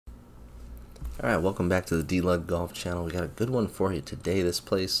Alright, welcome back to the D Lud Golf channel. We got a good one for you today. This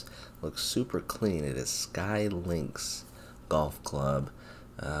place looks super clean. It is Skylinks Golf Club.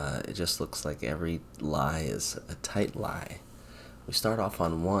 It just looks like every lie is a tight lie. We start off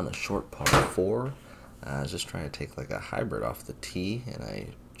on one, a short par 4. I was just trying to take like a hybrid off the tee, and I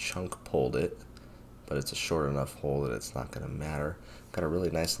chunk pulled it, but it's a short enough hole that it's not going to matter. Got a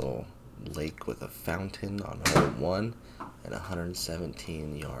really nice little lake with a fountain on hole 1 and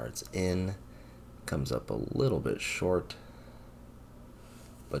 117 yards in. Comes up a little bit short,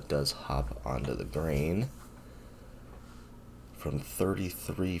 but does hop onto the green. From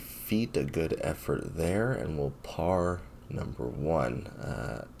 33 feet, a good effort there, and we'll par number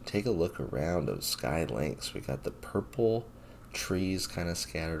 1. Take a look around of Skylinks. We got the purple trees kind of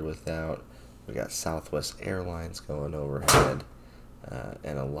scattered without. We got Southwest Airlines going overhead,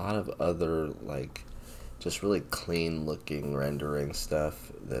 and a lot of other like just really clean looking rendering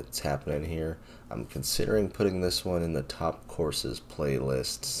stuff that's happening here. I'm considering putting this one in the top courses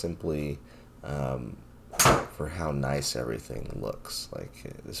playlist simply for how nice everything looks.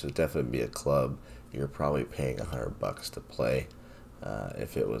 Like, this would definitely be a club you're probably paying $100 to play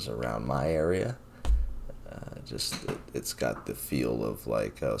if it was around my area. It's got the feel of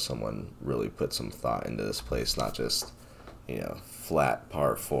like, oh, someone really put some thought into this place, not just, you know, flat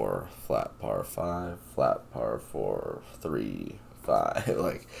par 4, flat par 5, flat par 4, 3, 5,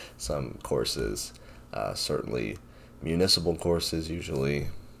 like some courses, certainly municipal courses usually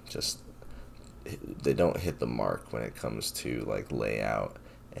just, they don't hit the mark when it comes to like layout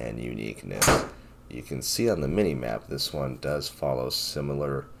and uniqueness. You can see on the mini map this one does follow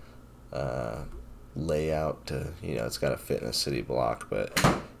similar layout to, you know, it's got to fit in a city block, but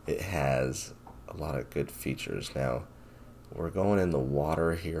it has a lot of good features. Now we're going in the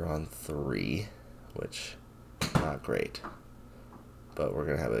water here on 3, which not great, but we're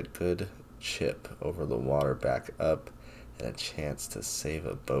gonna have a good chip over the water back up and a chance to save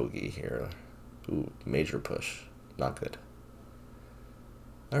a bogey here. Ooh, major push, not good.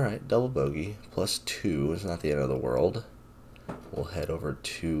 Alright, double bogey, +2 is not the end of the world. We'll head over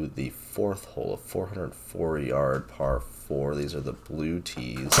to the 4th hole, a 404 yard par 4. These are the blue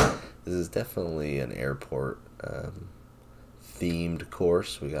tees. This is definitely an airport themed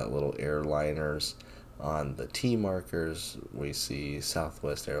course. We got little airliners on the tee markers. We see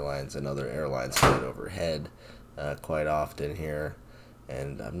Southwest Airlines and other airlines head overhead quite often here,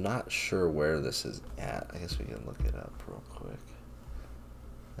 and I'm not sure where this is at. I guess we can look it up real quick.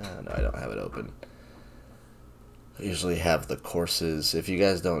 No, I don't have it open. I usually have the courses. If you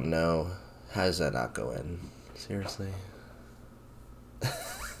guys don't know, how does that not go in? Seriously?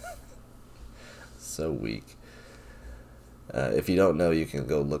 So weak. If you don't know, you can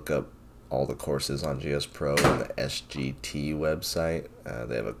go look up all the courses on Gspro on the SGT website.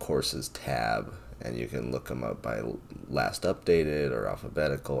 They have a courses tab, and you can look them up by last updated or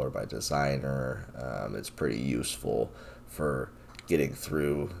alphabetical or by designer. It's pretty useful for getting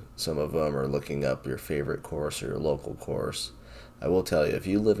through some of them or looking up your favorite course or your local course. I will tell you, if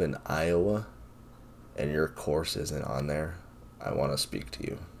you live in Iowa and your course isn't on there, I want to speak to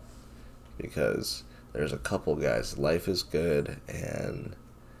you, because there's a couple guys, Life is Good and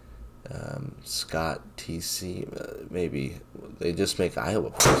Scott TC, maybe, they just make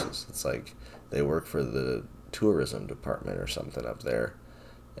Iowa courses. It's like they work for the tourism department or something up there,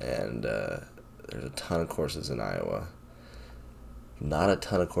 and there's a ton of courses in Iowa. Not a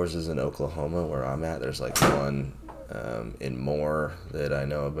ton of courses in Oklahoma where I'm at. There's like one in Moore that I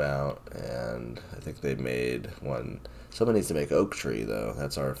know about, and I think they made one. Someone needs to make Oak Tree, though.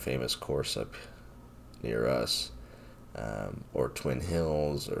 That's our famous course up near us. Or Twin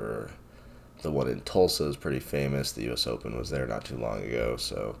Hills, or the one in Tulsa is pretty famous. The U.S. Open was there not too long ago.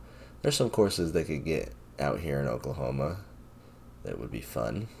 So there's some courses they could get out here in Oklahoma that would be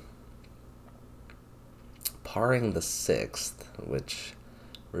fun. Parring the 6th, which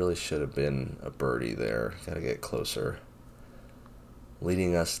really should have been a birdie there. Got to get closer.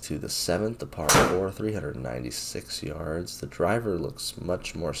 Leading us to the 7th, a par 4, 396 yards. The driver looks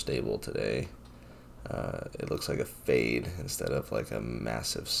much more stable today. It looks like a fade instead of like a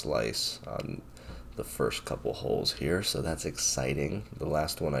massive slice on the first couple holes here, so that's exciting. The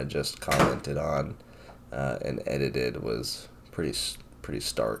last one I just commented on and edited was pretty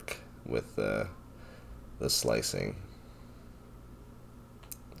stark with the slicing.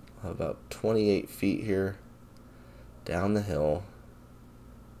 About 28 feet here, down the hill,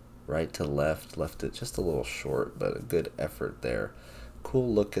 right to left. Left it just a little short, but a good effort there.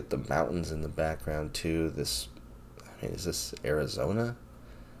 Cool look at the mountains in the background too. This, I mean, is this Arizona?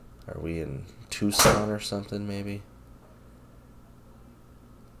 Are we in Tucson or something maybe?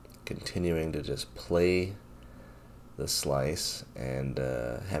 continuing to just play the slice and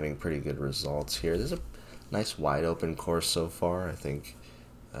having pretty good results here. This is a nice wide open course so far. I think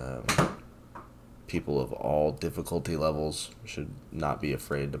people of all difficulty levels should not be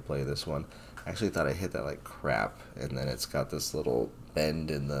afraid to play this one. I actually thought I hit that like crap, and then it's got this little bend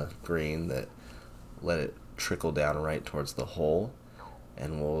in the green that let it trickle down right towards the hole,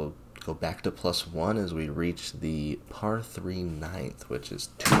 and we'll go back to +1 as we reach the par 3 9th, which is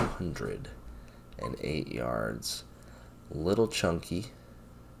 208 yards. A little chunky.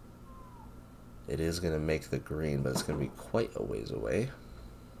 It is going to make the green, but it's going to be quite a ways away.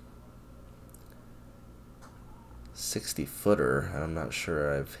 60-footer. I'm not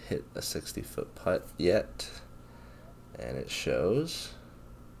sure I've hit a 60-foot putt yet, and it shows.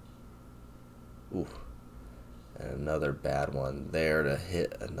 Ooh, and another bad one there to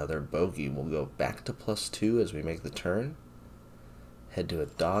hit another bogey. We'll go back to +2 as we make the turn. Head to a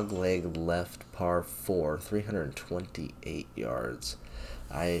dogleg left par 4, 328 yards.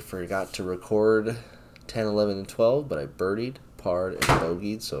 I forgot to record 10, 11, and 12, but I birdied, parred, and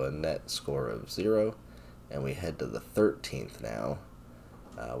bogeyed, so a net score of 0. And we head to the 13th now,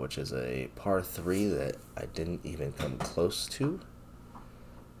 which is a par 3 that I didn't even come close to.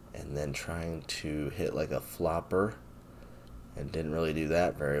 And then trying to hit like a flopper, and didn't really do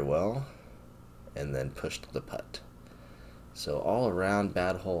that very well. And then pushed the putt. So all around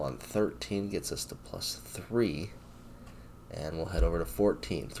bad hole on 13 gets us to +3. And we'll head over to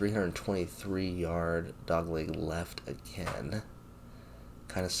 14, 323 yard dogleg left again.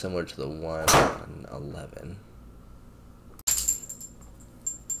 Kind of similar to the one on 11.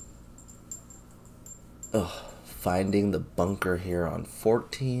 Oh, finding the bunker here on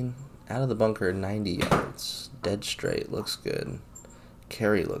 14. Out of the bunker 90 yards. Dead straight, looks good.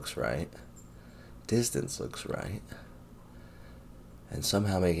 Carry looks right. Distance looks right. And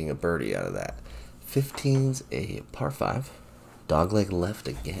somehow making a birdie out of that. 15's a par 5. Dogleg left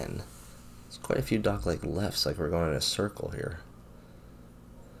again. There's quite a few dogleg lefts, like we're going in a circle here.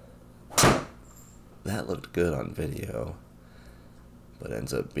 That looked good on video, but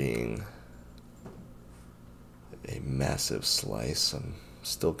ends up being a massive slice. I'm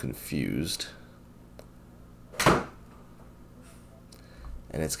still confused. And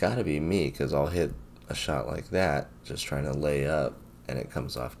it's got to be me, because I'll hit a shot like that just trying to lay up, and it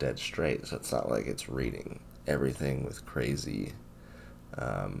comes off dead straight, so it's not like it's reading everything with crazy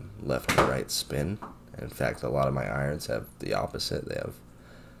left to right spin. In fact, a lot of my irons have the opposite. They have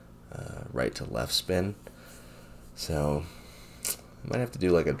right to left spin. So I might have to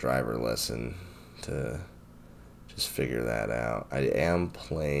do like a driver lesson to just figure that out. I am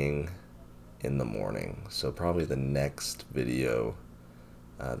playing in the morning, so probably the next video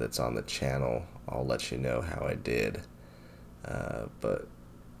that's on the channel, I'll let you know how I did. But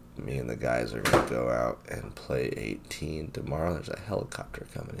me and the guys are going to go out and play 18 tomorrow. There's a helicopter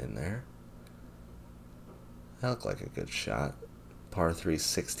coming in there. That looked like a good shot. Par 3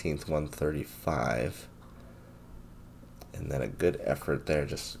 16th, 135. And then a good effort there,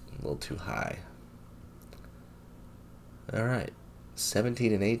 just a little too high. Alright,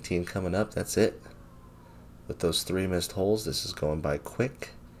 17 and 18 coming up, that's it. With those 3 missed holes, this is going by quick.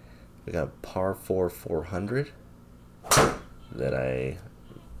 We got par 4 400 that I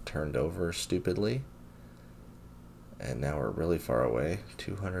turned over stupidly. And now we're really far away,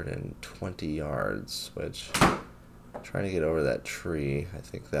 220 yards, which, trying to get over that tree, I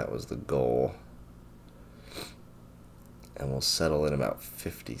think that was the goal. And we'll settle in about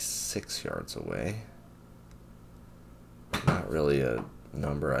 56 yards away. Not really a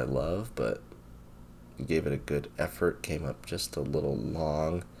number I love, but gave it a good effort, came up just a little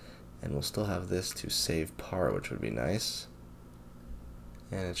long, and we'll still have this to save par, which would be nice.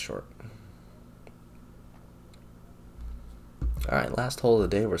 And it's short. Alright, last hole of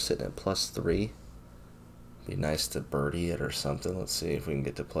the day, we're sitting at +3. Be nice to birdie it or something. Let's see if we can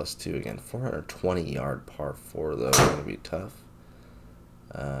get to +2 again. 420 yard par 4 though, going to be tough.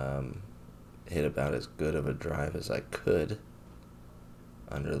 Hit about as good of a drive as I could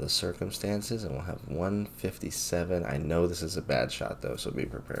under the circumstances, and we'll have 157. I know this is a bad shot though, so be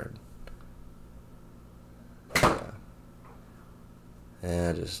prepared.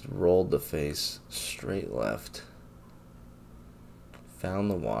 And just rolled the face straight left. Found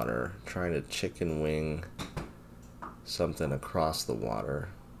the water, trying to chicken wing something across the water.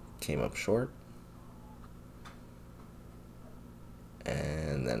 Came up short.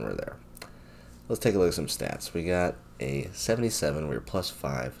 And then we're there. Let's take a look at some stats. We got a 77, we were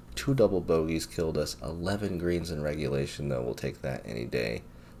 +5. 2 double bogeys killed us. 11 greens in regulation, though. We'll take that any day.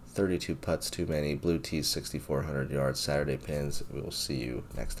 32 putts too many. Blue tees 6,400 yards. Saturday pins. We will see you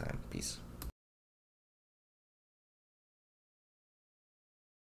next time. Peace.